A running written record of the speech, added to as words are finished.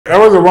I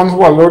was the one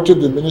who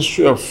alerted the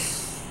Ministry of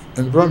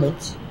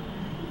Environment,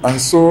 and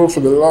so for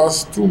the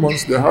last 2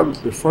 months they had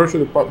the forestry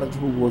department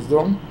who was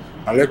down,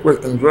 and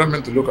likewise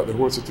environment to look at the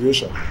whole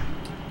situation.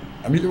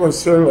 A meeting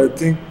was held, I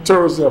think,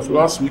 Thursday of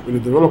last week with the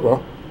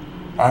developer,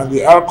 and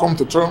they all come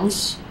to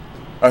terms,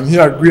 and he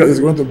agreed that he's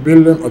going to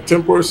build them a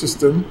temporary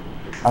system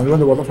and run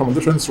the water from a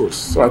different source.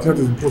 So I think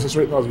that is in process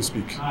right now as we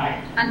speak.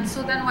 And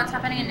so then what's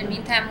happening in the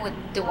meantime with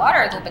the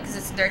water though, because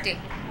it's dirty?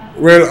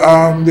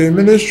 Well, the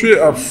Ministry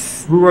of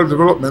Rural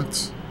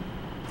Development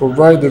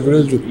provide the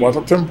village with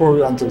water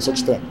temporary until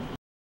such time.